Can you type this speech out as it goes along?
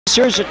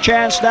Here's a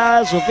chance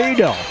now.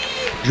 Azevedo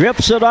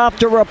drips it off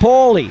to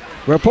Rapoli.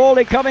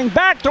 Rapoli coming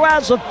back to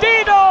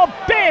Azevedo.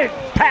 Big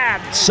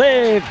pad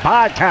save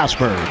by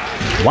Casper.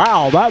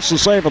 Wow, that's the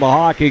save of the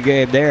hockey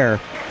game there.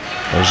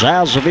 As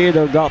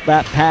Azevedo got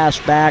that pass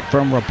back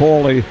from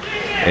Rapoli.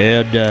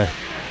 And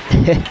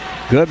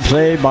good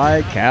save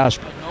by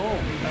Casper.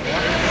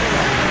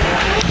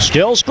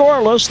 Still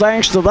scoreless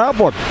thanks to that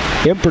one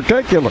in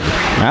particular.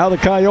 Now the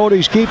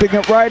Coyotes keeping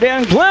it right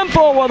in.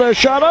 Glimpo with a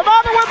shot.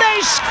 Another one.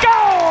 They score!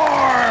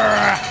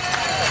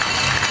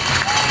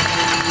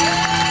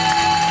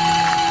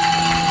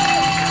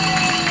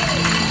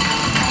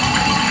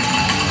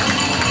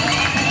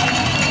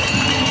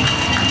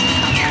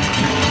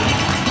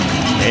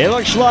 It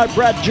looks like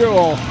Brett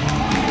Jewell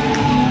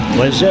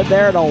was in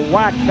there to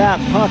whack that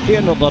puck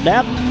into the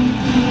net.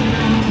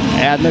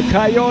 And the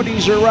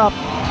Coyotes are up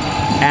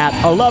at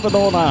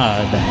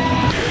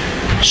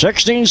 11:09.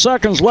 16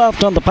 seconds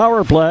left on the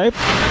power play.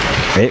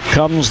 It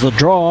comes the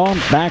draw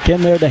back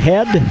in there to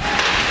Head.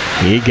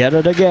 He get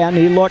it again.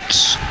 He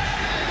looks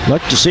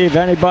to see if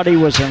anybody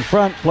was in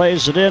front.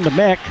 Plays it into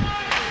Mick.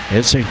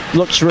 He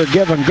looks for a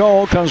give and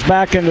go. Comes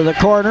back into the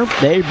corner.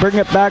 They bring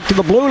it back to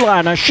the blue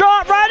line. A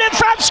shot right in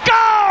front.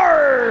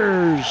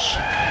 Scores!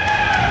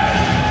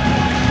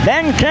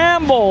 Ben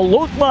Campbell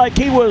looked like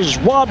he was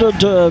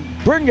wanted to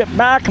bring it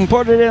back and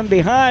put it in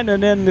behind,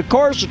 and in the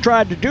course of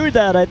trying to do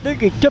that, I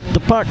think he tipped the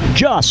puck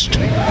just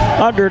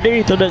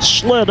underneath, and it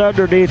slid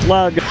underneath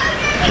leg.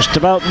 Just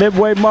about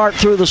midway mark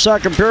through the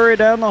second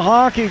period and the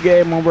hockey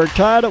game, and we're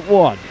tied at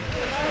 1.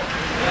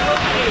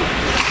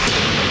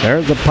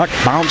 There's the puck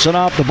bouncing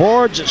off the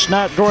boards. It's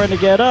not going to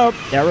get out.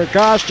 Eric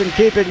Austin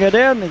keeping it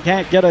in. They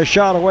can't get a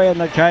shot away,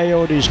 and the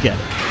Coyotes get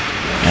it.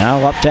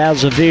 Now up to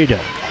Azevedo.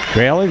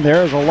 Trailing,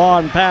 there's a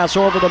long pass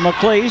over to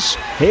McLeese.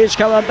 He's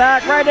coming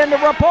back right into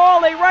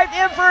Rapoli, right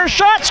in for a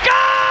shot. Scores!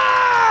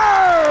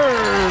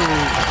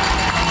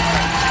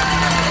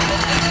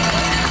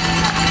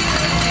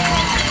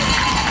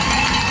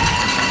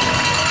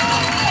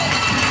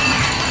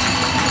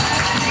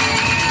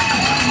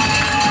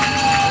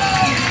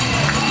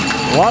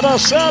 What a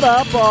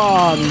setup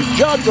on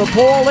Judd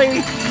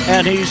Rapoli,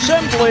 and he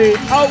simply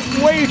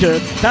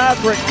outweighted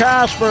Patrick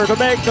Casper to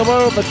make the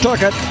move and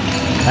took it.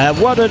 And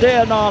put it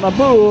in on a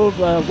move,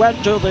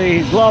 went to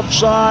the glove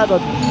side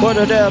and put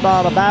it in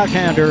on a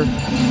backhander.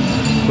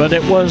 But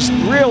it was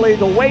really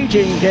the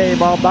waiting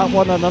game on that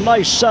one, and a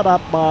nice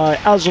setup by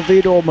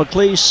Azevedo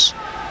McLeese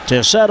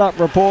to set up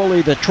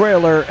Rapoli, the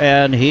trailer,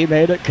 and he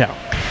made it count.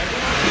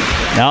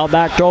 Now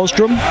back to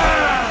Ostrom,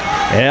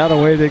 and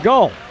away they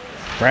go.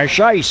 Fresh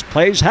ice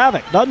plays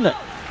havoc, doesn't it?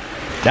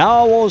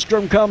 Now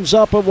Ostrom comes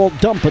up and will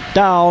dump it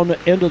down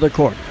into the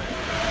court.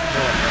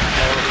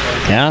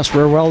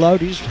 Casper well out.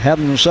 He's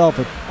having himself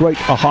a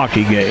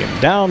hockey game.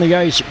 Down the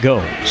ice it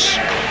goes.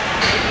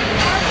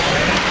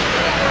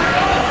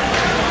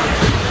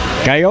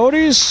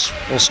 Coyotes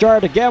will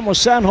start again with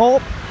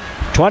Senholt.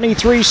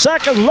 23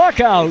 seconds.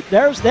 Look out.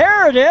 There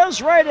it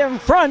is right in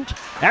front.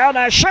 And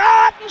a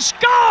shot and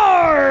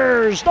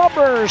scores!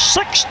 Number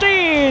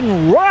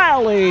 16,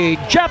 Riley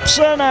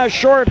Jepson, a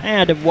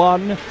shorthanded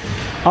one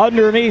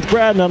underneath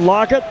Brandon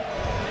Lockett.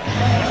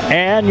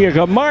 And you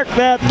can mark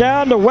that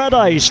down to wet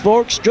ice,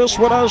 folks. Just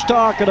what I was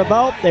talking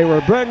about. They were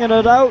bringing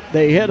it out.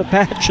 They hit a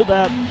patch of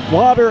that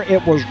water.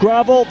 It was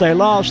gravel. They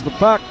lost the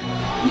puck.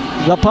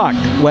 The puck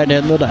went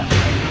in the net.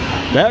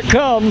 That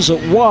comes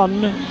at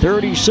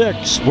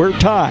 1:36. We're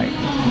tied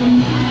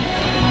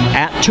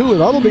at 2.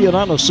 That'll be an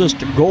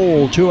unassisted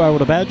goal, too, I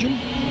would imagine.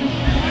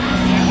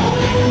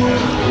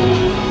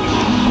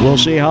 We'll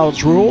see how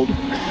it's ruled.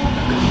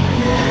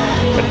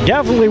 But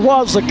definitely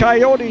was the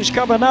Coyotes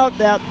coming out.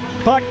 That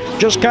puck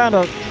just kind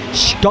of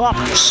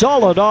stopped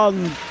solid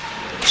on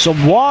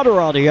some water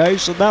on the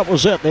ice, and that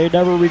was it. They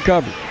never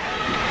recovered.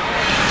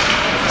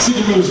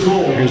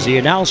 Here's the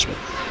announcement.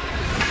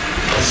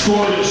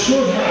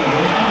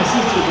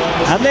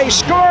 And they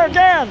score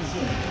again.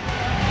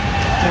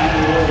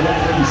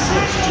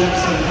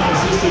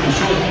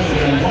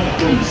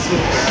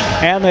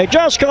 And they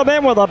just come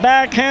in with a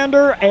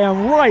backhander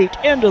and right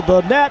into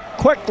the net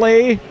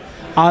quickly.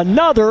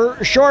 Another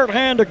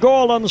shorthanded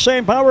goal on the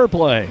same power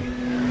play.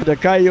 The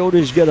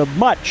Coyotes get a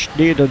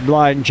much-needed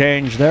line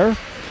change there.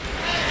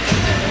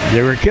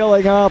 They were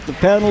killing off the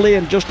penalty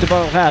and just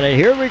about had it.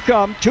 Here we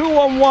come,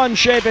 2-on-1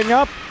 shaping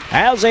up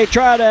as they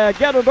try to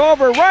get it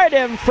over right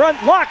in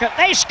front. Lockett,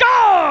 they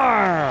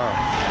score!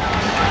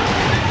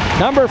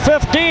 Number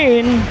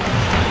 15,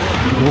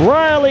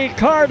 Riley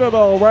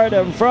Cardinal right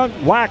in front,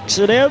 whacks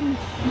it in.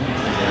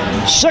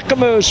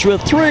 Sicamous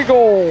with 3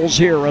 goals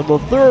here in the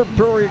third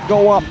period,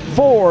 go up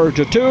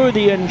 4-2.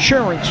 The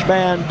insurance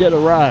man did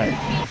arrive.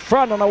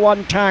 Front on a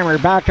one-timer,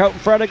 back out in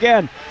front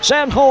again.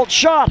 Senholt's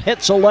shot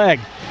hits a leg.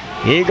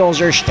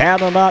 Eagles are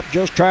standing up,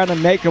 just trying to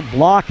make a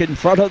block in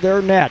front of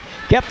their net.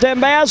 Kept them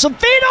by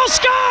Azevedo,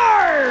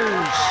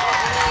 scores!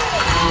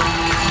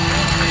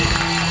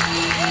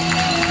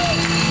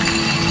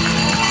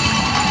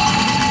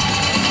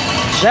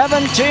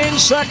 17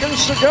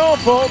 seconds to go,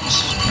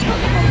 folks.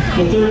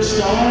 The third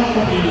star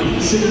from the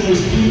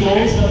Sicamous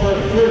Eagles, number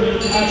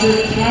 30,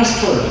 Patrick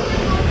Casper.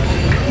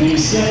 The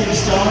second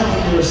star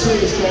from the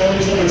Osoyoos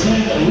Coyotes, number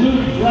 10,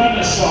 Luke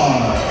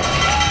Bradnassar.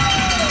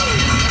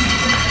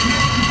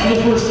 And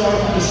the first star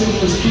from the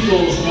Sicamous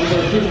Eagles,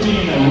 number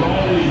 15,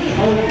 Riley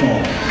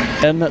Cardinal.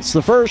 And that's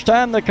the first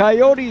time the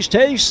Coyotes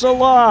taste a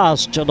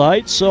loss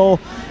tonight. So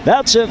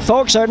that's it,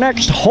 folks. Our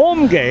next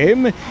home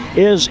game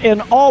is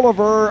in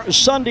Oliver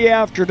Sunday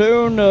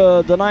afternoon,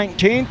 the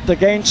 19th,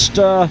 against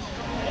the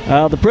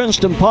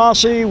Princeton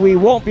Posse. We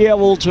won't be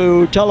able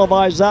to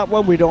televise that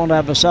one. We don't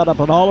have a setup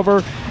in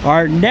Oliver.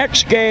 Our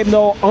next game,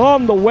 though,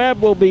 on the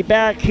web will be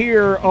back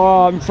here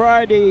on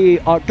Friday,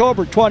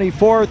 October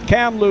 24th.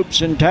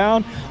 Kamloops in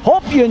town.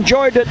 Hope you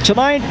enjoyed it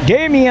tonight.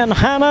 Damian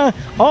Hanna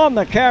on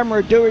the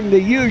camera doing the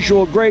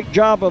usual great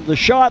job of the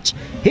shots.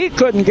 He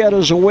couldn't get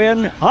us a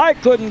win. I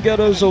couldn't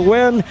get us a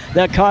win.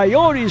 The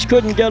Coyotes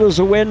couldn't get us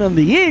a win. And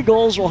the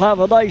Eagles will have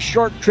a nice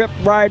short trip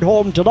ride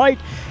home tonight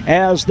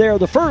as they're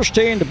the first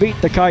team to beat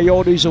the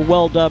Coyotes, and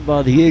well done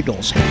by the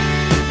Eagles.